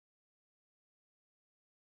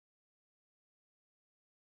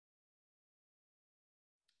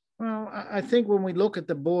Well, I think when we look at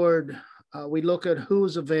the board, we look at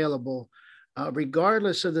who's available.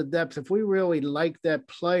 Regardless of the depth, if we really like that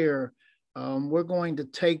player, we're going to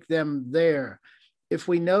take them there. If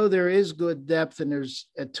we know there is good depth and there's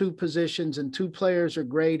at two positions and two players are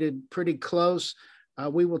graded pretty close,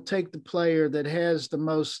 we will take the player that has the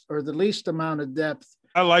most or the least amount of depth.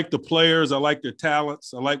 I like the players. I like their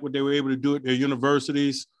talents. I like what they were able to do at their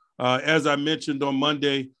universities. As I mentioned on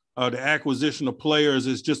Monday, the acquisition of players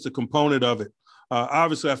is just a component of it.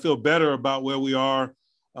 Obviously, I feel better about where we are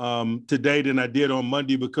today than I did on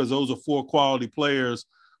Monday because those are four quality players.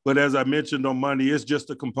 But as I mentioned on Monday, it's just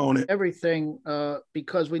a component. Everything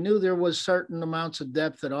because we knew there was certain amounts of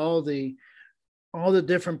depth at all the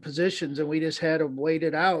different positions, and we just had to wait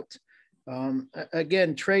it out.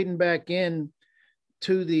 Again, trading back in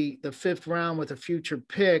to the fifth round with a future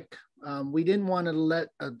pick, we didn't want to let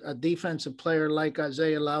a defensive player like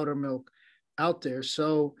Isaiah Loudermilk out there.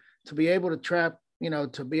 So to be able to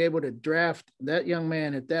to be able to draft that young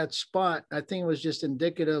man at that spot, I think it was just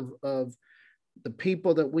indicative of the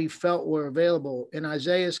people that we felt were available. In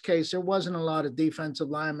Isaiah's case, there wasn't a lot of defensive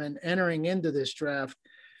linemen entering into this draft.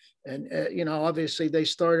 And, obviously they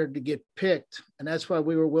started to get picked. And that's why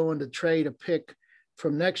we were willing to trade a pick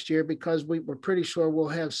from next year because we were pretty sure we'll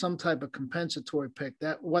have some type of compensatory pick.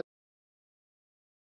 That what